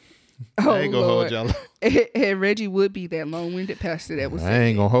long. Oh, I ain't gonna hold y'all long. And Reggie would be that long-winded pastor that was I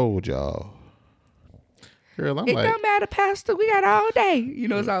ain't gonna hold y'all. Girl, I'm it like, don't matter, Pastor. We got all day. You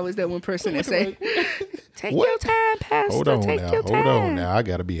know, it's always that one person that say, "Take What? your time, Pastor. hold on Take now. your Hold time." on now. I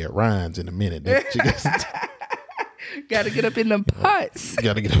gotta be at Ryan's in a minute. Then she goes, Gotta get up in them pots.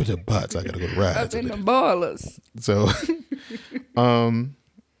 Got to get up in the pots. I got to go ride. Up in them boilers. So,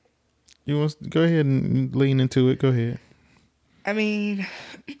 you want to go ahead and lean into it? Go ahead. I mean,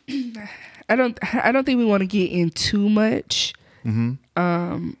 I don't think we want to get in too much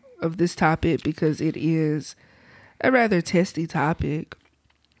of this topic because it is a rather testy topic.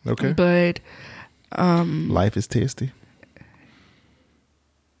 Okay. But life is testy.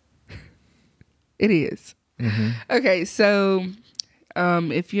 It is. Okay, so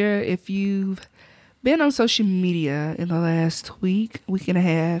if you've been on social media in the last week and a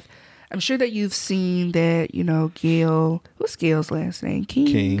half, I'm sure that you've seen that, Gayle, what's Gayle's last name?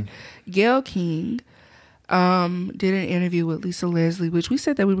 King. Gayle King did an interview with Lisa Leslie, which we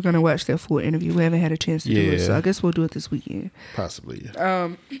said that we were going to watch that full interview. We haven't had a chance to do it, so I guess we'll do it this weekend. Possibly, yeah.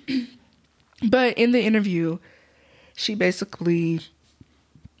 But in the interview, she basically,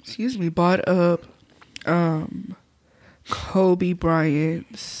 brought up Kobe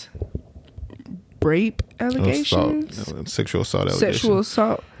Bryant's rape allegations. Sexual assault allegations. Sexual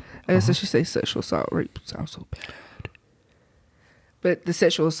assault. I guess I should say sexual assault. Rape sounds so bad. But the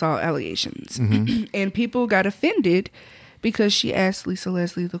sexual assault allegations. And people got offended because she asked Lisa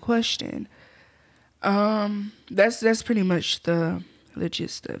Leslie the question. That's pretty much the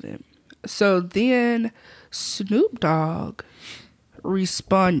gist of it. So then Snoop Dogg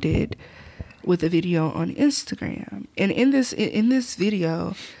responded with a video on Instagram. And in this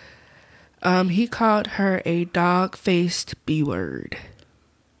video, he called her a dog-faced B-word.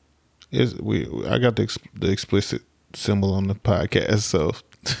 I got the explicit symbol on the podcast, so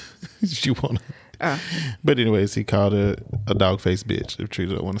if you want to. But anyways, he called her a dog-faced bitch, if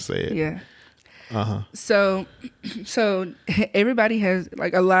Trina don't want to say it. Yeah. So everybody has,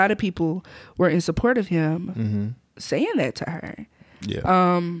 like, a lot of people were in support of him saying that to her.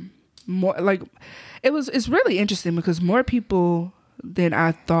 Yeah. More like it's really interesting because more people than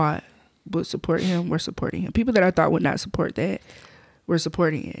I thought would support him were supporting him. People that I thought would not support that were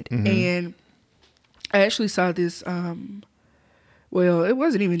supporting it. And I actually saw this well, it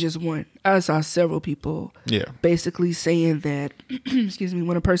wasn't even just one. I saw several people basically saying that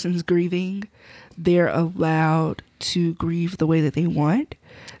when a person's grieving, they're allowed to grieve the way that they want.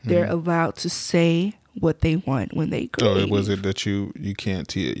 They're allowed to say what they want when they grieve. Was it that you can't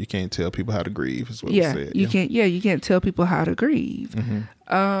tell people how to grieve is what yeah, we said. You can't tell people how to grieve.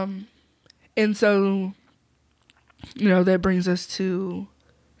 And so that brings us to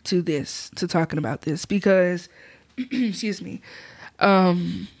talking about this because excuse me. How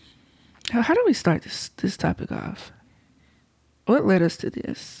do we start this topic off? What led us to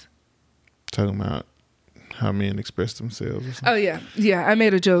this? Talking about how men express themselves. Oh yeah. I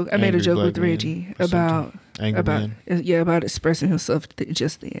made a joke. With Reggie about expressing himself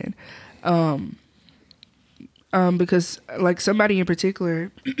just then, because like somebody in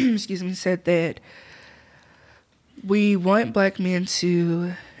particular, said that we want black men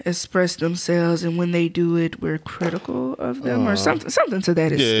to express themselves, and when they do it, we're critical of them, or something to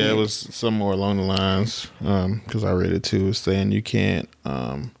that extent. Yeah, it was some more along the lines, because I read it too. It's saying you can't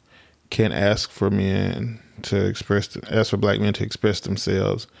ask for men to ask for black men to express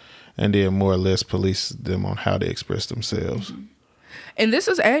themselves, and then more or less police them on how they express themselves. And this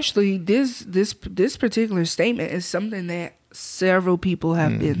is actually this particular statement is something that several people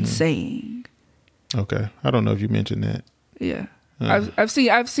have been saying. Okay, I don't know if you mentioned that. Yeah, I've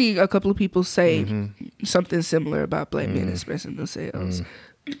seen a couple of people say something similar about black men expressing themselves,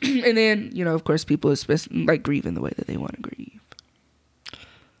 and then of course people express like grieving the way that they want to grieve.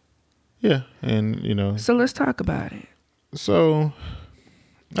 Yeah, and So let's talk about it. So,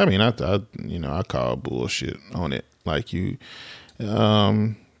 I mean, I call bullshit on it. Like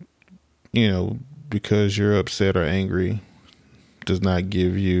because you're upset or angry does not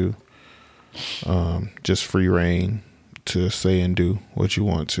give you just free reign to say and do what you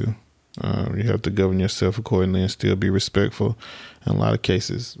want to. You have to govern yourself accordingly and still be respectful in a lot of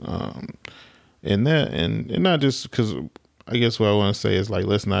cases. And not just because I guess what I want to say is like,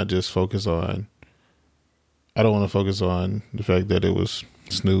 let's not just focus on, I don't want to focus on the fact that it was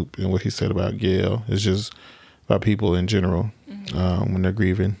Snoop and what he said about Gayle. It's just about people in general when they're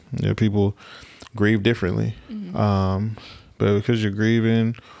grieving. People grieve differently. But because you're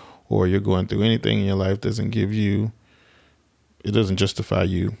grieving or you're going through anything in your life it doesn't justify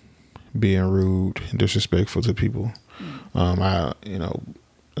you being rude and disrespectful to people. As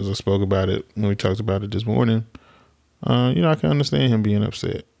I spoke about it when we talked about it this morning, I can understand him being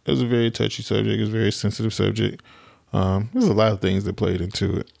upset. It was a very touchy subject. It was a very sensitive subject. There's a lot of things that played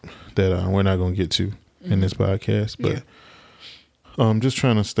into it that we're not going to get to in this podcast. But just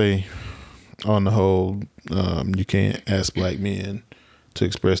trying to stay on the whole, you can't ask black men to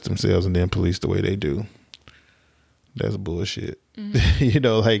express themselves and then police the way they do. That's bullshit. You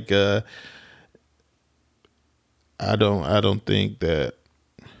know, like I don't think that,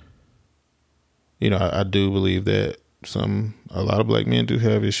 you know, I do believe that a lot of black men do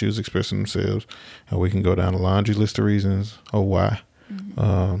have issues expressing themselves, and we can go down a laundry list of reasons of why.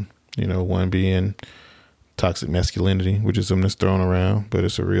 You know, one being toxic masculinity, which is something that's thrown around, but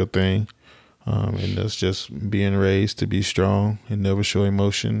it's a real thing. And that's just being raised to be strong and never show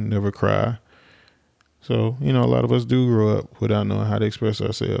emotion, never cry. So, you know, a lot of us do grow up without knowing how to express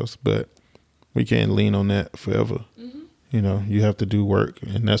ourselves, but we can't lean on that forever. You know, you have to do work,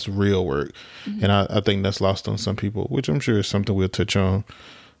 and that's real work. And I think that's lost on some people, which I'm sure is something we'll touch on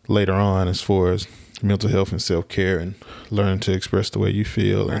later on as far as mental health and self-care and learning to express the way you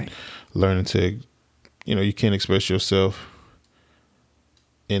feel and learning to, you know, you can't express yourself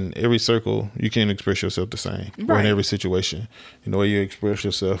in every circle. You can't express yourself the same or in every situation. You know, the way you express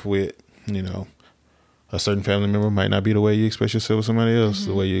yourself with, you know, a certain family member might not be the way you express yourself with somebody else.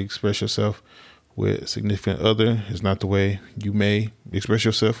 The way you express yourself with a significant other is not the way you may express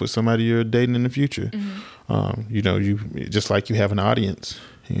yourself with somebody you're dating in the future. You know, you just like you have an audience,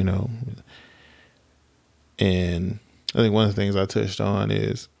 you know. And I think one of the things I touched on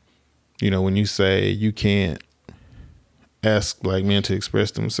is, you know, when you say you can't ask black men to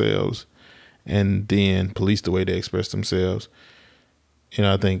express themselves and then police the way they express themselves, you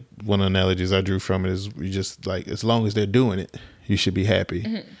know, I think one of the analogies I drew from it is you just like, as long as they're doing it, you should be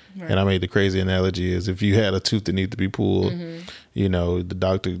happy. And I made the crazy analogy is if you had a tooth that needs to be pulled, you know,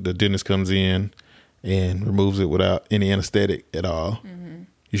 the dentist comes in and removes it without any anesthetic at all.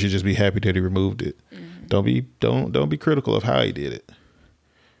 You should just be happy that he removed it. Don't be critical of how he did it.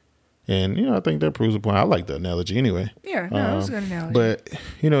 And, you know, I think that proves the point. I like the analogy anyway. Yeah, no, it was a good analogy. But,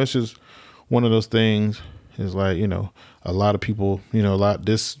 you know, it's just one of those things is like, you know, a lot of people, you know,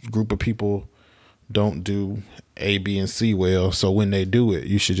 this group of people don't do A, B, and C well. So when they do it,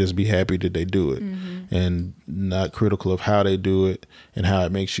 you should just be happy that they do it and not critical of how they do it and how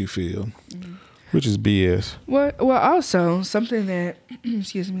it makes you feel, which is BS. Well, also something that,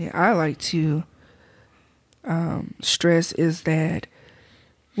 excuse me, I like to stress is that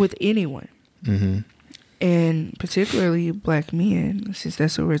with anyone, and particularly black men, since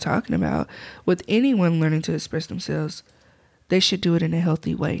that's what we're talking about, with anyone learning to express themselves, they should do it in a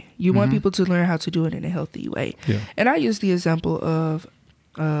healthy way. You want people to learn how to do it in a healthy way. And I use the example of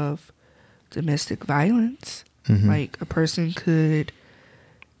domestic violence. Like a person could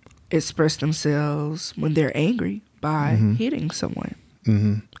express themselves when they're angry by hitting someone.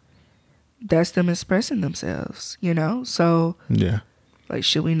 That's them expressing themselves, you know? So, like,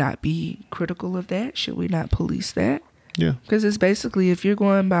 should we not be critical of that? Should we not police that? Yeah. Because it's basically, if you're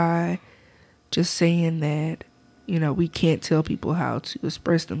going by just saying that, you know, we can't tell people how to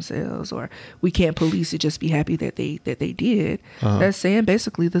express themselves, or we can't police it, just be happy that they did. That's saying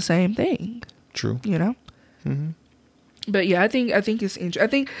basically the same thing. True. You know. But yeah, I think it's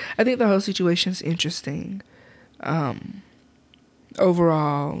interesting. I think the whole situation's interesting.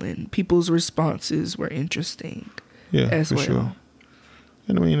 Overall, and people's responses were interesting. Yeah, as for well. sure.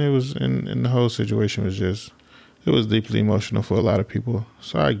 And I mean, it was, and the whole situation was just, it was deeply emotional for a lot of people.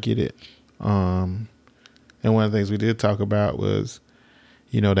 So I get it. And one of the things we did talk about was,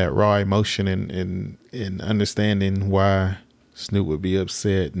 you know, that raw emotion and understanding why Snoop would be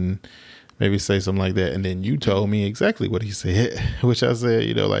upset and maybe say something like that. And then you told me exactly what he said, which I said,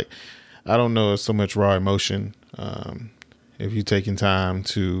 you know, like, I don't know so much raw emotion. If you're taking time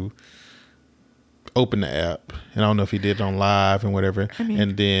to open the app, and I don't know if he did it on live and whatever,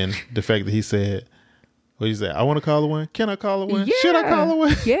 and then the fact that he said, what he said, I want to call her one. Can I call her one? Yeah. Should I call her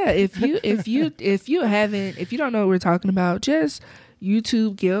one? Yeah. If you don't know what we're talking about, just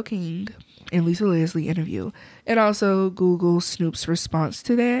YouTube Gayle King and Lisa Leslie interview, and also Google Snoop's response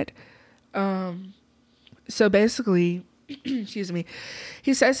to that. So basically, excuse me,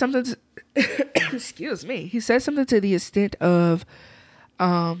 he said something to, excuse me, he said something to the extent of,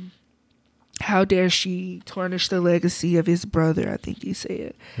 how dare she tarnish the legacy of his brother, I think he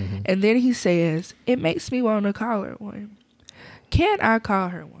said. And then he says, it makes me want to call her one. Can I call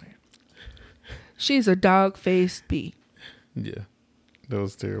her one? She's a dog-faced bee. Yeah, that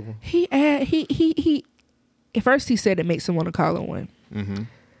was terrible. He at first he said it makes him want to call her one.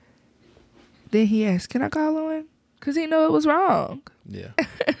 Then he asked, can I call her one? Because he knew it was wrong. Yeah.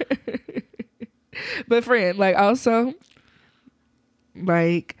 But friend, like, also,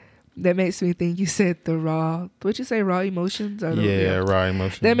 like, that makes me think, you said what'd you say, raw emotions? Or raw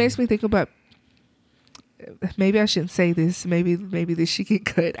emotions. That makes me think about maybe I shouldn't say this. Maybe this should get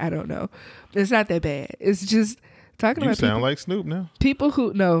cut. I don't know. It's not that bad. It's just talking about. You sound like Snoop now. People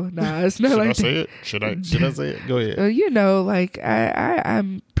who it's not Should like I say it? Should I say it? Go ahead. You know, like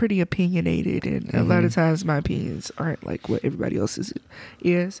I'm pretty opinionated, and a lot of times my opinions aren't like what everybody else's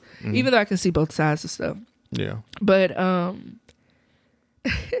is. Even though I can see both sides of stuff. Yeah. But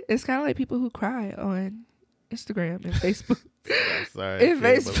it's kind of like people who cry on Instagram and Facebook. Sorry. In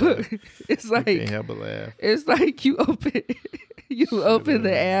Facebook, it's like can't help but laugh. It's like you open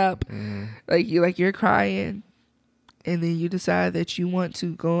the app, like you're crying, and then you decide that you want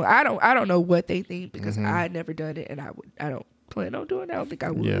to go. I don't know what they think because I never done it, and I don't plan on doing it. I don't think I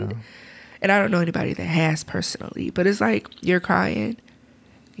would. Yeah. And I don't know anybody that has personally, but it's like you're crying,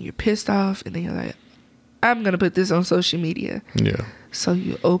 and you're pissed off, and then you're like, I'm gonna put this on social media. Yeah. So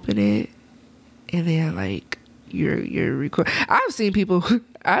you open it, and then like you're record. I've seen people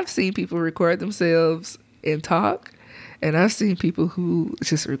record themselves and talk, and I've seen people who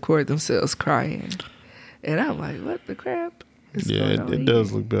just record themselves crying, and I'm like, what the crap is going on it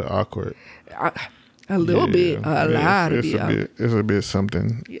does look a bit awkward. A little bit, a lot of it. It's a bit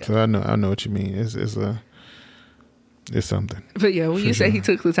something. Yeah. So I know what you mean. It's something. But yeah, when you say sure. he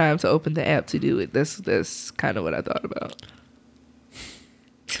took the time to open the app to do it, that's kind of what I thought about.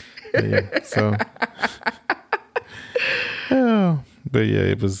 Yeah. So. Oh, but yeah,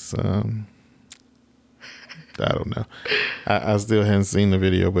 it was. I don't know. I still hadn't seen the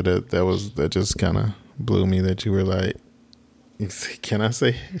video, but that just kind of blew me that you were like, can I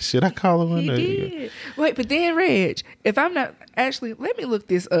say? Should I call him? He did. Wait, but then Reg, if I'm not actually, let me look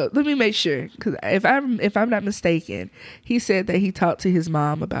this up. Let me make sure, because if I'm not mistaken, he said that he talked to his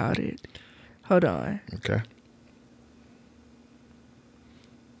mom about it. Hold on. Okay.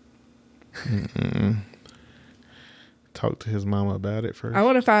 Talk to his mama about it first. I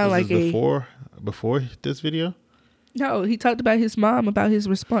want to find like before this video. No, he talked about his mom about his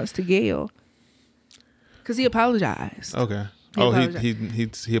response to Gail because he apologized. Okay. He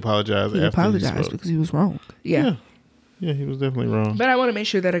apologized. He apologized. He apologized because he was wrong. Yeah, he was definitely wrong. But I want to make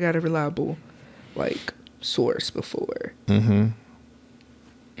sure that I got a reliable like source before.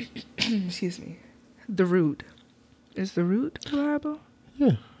 Excuse me. The Root. Is The Root reliable?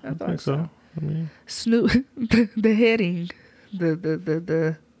 Yeah, I thought think so. I mean, Snoop. The heading,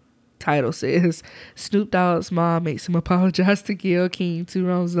 the title says Snoop Dogg's mom makes him apologize to Gayle King. 2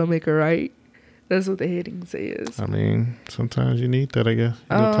 wrongs don't make a right. That's what the heading says. I mean, sometimes you need that. I guess you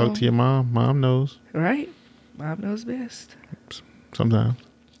gotta talk to your mom. Mom knows. Right. Mom knows best. Sometimes,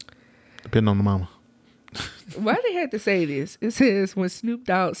 depending on the mama. Why they had to say this? It says when Snoop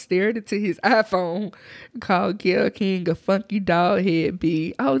Dogg stared into his iPhone, called Gayle King a funky dog head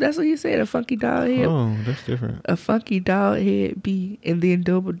B. Oh, that's what he said, a funky dog head. Oh, that's different. A funky dog head B, and then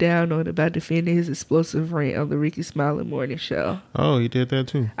doubled down on it by defending his explosive rant on the Ricky Smiley Morning Show. Oh, he did that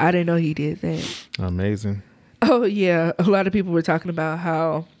too. I didn't know he did that. Amazing. Oh yeah, a lot of people were talking about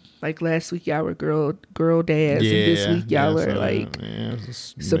how like last week y'all were girl dads, and this week y'all were like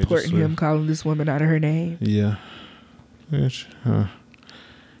supporting him, calling this woman out of her name. Yeah. Yeah,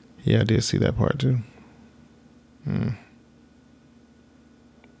 I did see that part too.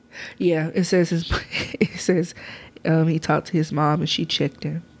 Yeah, it says he talked to his mom and she checked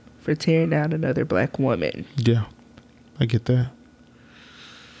him for tearing down another black woman. Yeah, I get that.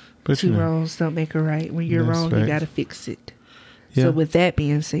 But 2 wrongs don't make a right. When you're wrong, you gotta fix it. Yeah. So with that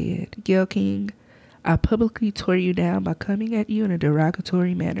being said, Gayle King, I publicly tore you down by coming at you in a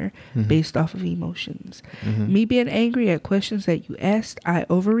derogatory manner based off of emotions. Me being angry at questions that you asked, I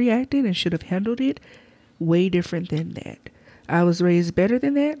overreacted and should have handled it way different than that. I was raised better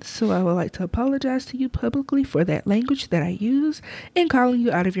than that, so I would like to apologize to you publicly for that language that I use and calling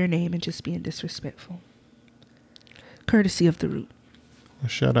you out of your name and just being disrespectful. Courtesy of The Root. Well,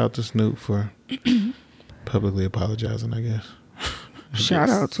 shout out to Snoop for publicly apologizing, I guess. Shout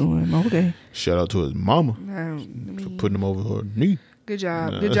out to him. Okay. Shout out to his mama for putting him over her knee. Good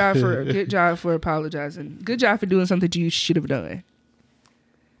job. Good job for apologizing. Good job for doing something you should have done.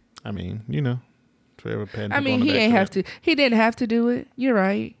 I mean, forever patting. I mean, he didn't have to do it. You're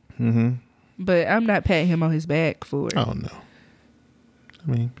right. But I'm not patting him on his back for it. Oh no.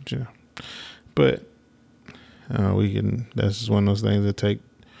 I mean, but that's just one of those things that take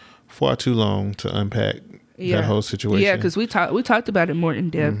far too long to unpack. That whole situation. Yeah, because we talked about it more in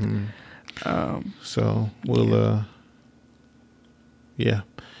depth. So we'll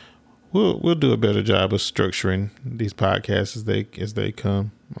we'll do a better job of structuring these podcasts as they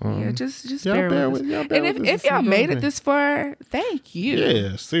come. Just bear with us. And if y'all made it this far, thank you.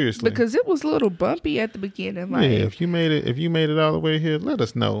 Yeah, seriously. Because it was a little bumpy at the beginning. Like, if you made it all the way here, let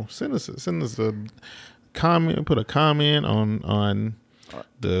us know. Send us a put a comment on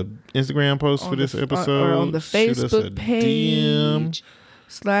the Instagram post for this episode, or on the Facebook page. DM.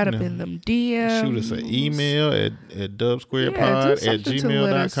 Slide up in them DMs. Shoot us an email at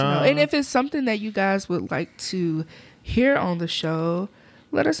dubsquaredpod@gmail.com. And if it's something that you guys would like to hear on the show,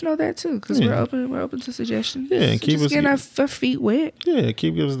 let us know that too, because we're open to suggestions. Yeah, and keep us getting our feet wet. Yeah,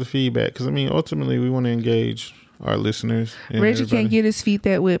 keep giving us the feedback, because I mean, ultimately, we want to engage our listeners. Reggie can't get his feet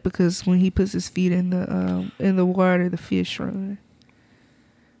that wet because when he puts his feet in the water, the fish run.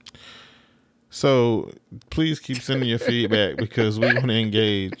 So please keep sending your feedback, because we want to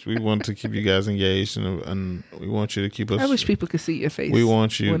engage. We want to keep you guys engaged, and we want you to keep us. I wish people could see your face. We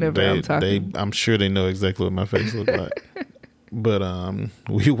want you. Whenever I'm talking. I'm sure they know exactly what my face looks like. But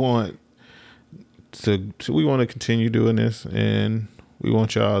we want to continue doing this, and we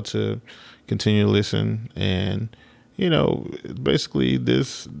want y'all to continue to listen. And basically,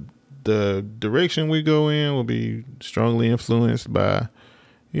 the direction we go in will be strongly influenced by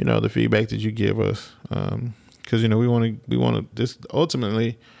the feedback that you give us, because we want to this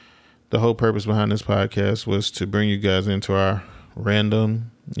ultimately, the whole purpose behind this podcast was to bring you guys into our random,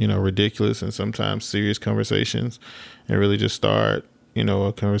 ridiculous and sometimes serious conversations, and really just start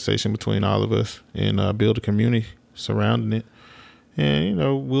a conversation between all of us, and build a community surrounding it. And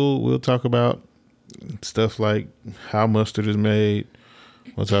we'll talk about stuff like how mustard is made.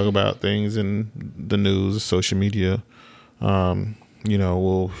 We'll talk about things in the news, social media.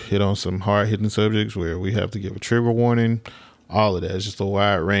 We'll hit on some hard-hitting subjects where we have to give a trigger warning. All of that is just a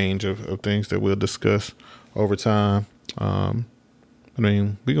wide range of things that we'll discuss over time. We're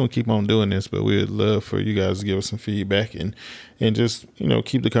going to keep on doing this, but we'd love for you guys to give us some feedback and just,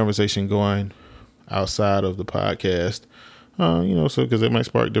 keep the conversation going outside of the podcast. Because it might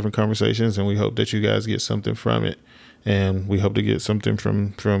spark different conversations, and we hope that you guys get something from it. And we hope to get something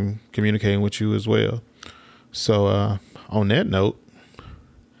from communicating with you as well. So on that note,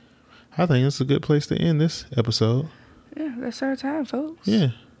 I think it's a good place to end this episode. Yeah, that's our time, folks.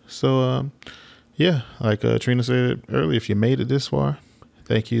 Yeah. So, like Trina said earlier, if you made it this far,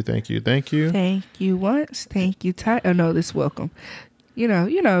 thank you. Thank you once. Thank you. Oh, no, this welcome.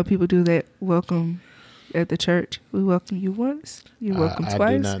 People do that welcome at the church. We welcome you once. You're welcome twice.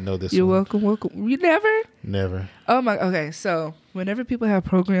 I do not know this. You're welcome. You never? Never. Oh, my. Okay, so whenever people have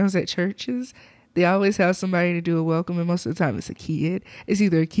programs at churches, they always have somebody to do a welcome, and most of the time it's a kid. It's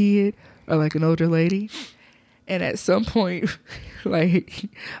either a kid or like an older lady. And at some point, like,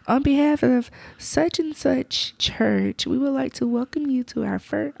 on behalf of such and such church, we would like to welcome you to our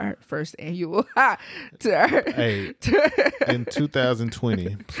first annual. In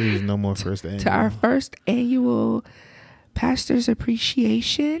 2020, please, no more first annual. To our first annual Pastor's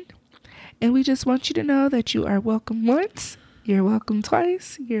Appreciation. And we just want you to know that you are welcome once. You're welcome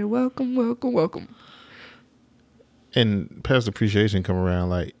twice. You're welcome. And Pastor Appreciation come around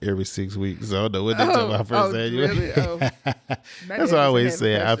like every 6 weeks. So I don't know what they talk about first annual. Really? That's what I always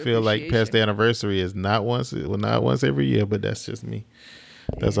say. I feel like Pastor Anniversary is not once every year, but that's just me.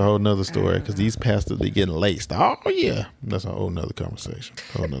 That's a whole nother story, because these pastors be getting laced. Oh yeah, that's a whole nother conversation.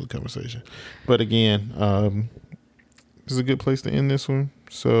 But again, this is a good place to end this one.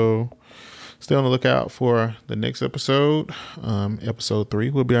 So stay on the lookout for the next episode. Episode 3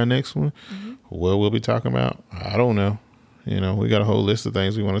 will be our next one. Mm-hmm. What we'll be talking about, I don't know. We got a whole list of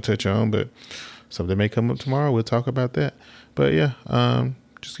things we want to touch on, but something may come up tomorrow. We'll talk about that. But yeah,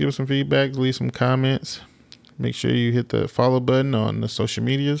 just give us some feedback, leave some comments. Make sure you hit the follow button on the social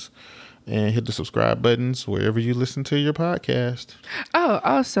medias, and hit the subscribe buttons wherever you listen to your podcast. Oh,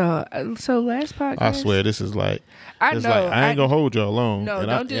 also, so last podcast, I swear this is like, I ain't gonna hold y'all long. No,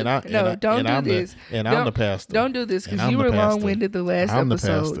 don't do this. And I'm the pastor. Don't do this, because you were long-winded the last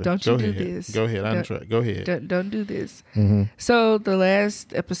episode. Don't you do this? Go ahead. Go ahead. Don't do this. Mm-hmm. So the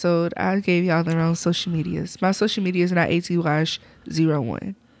last episode, I gave y'all their own social medias. My social media is not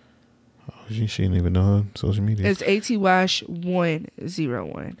ATWash01. She didn't even know her social media. It's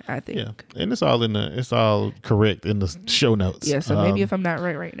ATWash101, I think. Yeah, and it's all correct in the show notes. Yeah, so maybe if I'm not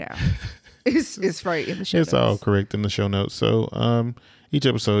right now, it's right in the show notes. It's all correct in the show notes. So each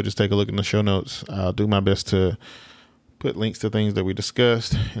episode, just take a look in the show notes. I'll do my best to put links to things that we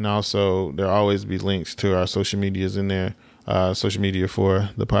discussed, and also there'll always be links to our social medias in there. Social media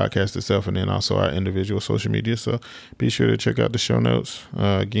for the podcast itself, and then also our individual social media. So be sure to check out the show notes.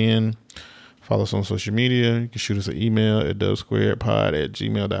 Again, follow us on social media. You can shoot us an email at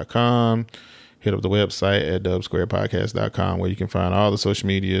dubsquaredpod@gmail.com. Hit up the website at dubsquaredpodcast.com, where you can find all the social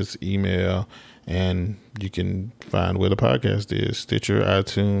medias, email, and you can find where the podcast is: Stitcher,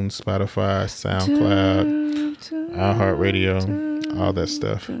 iTunes, Spotify, SoundCloud, iHeartRadio, all that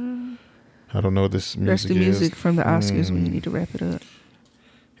stuff. I don't know what this music That's the music is. from the Oscars when you need to wrap it up.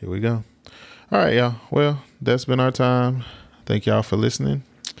 Here we go. All right, y'all. Well, that's been our time. Thank y'all for listening.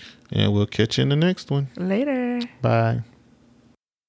 And we'll catch you in the next one. Later. Bye.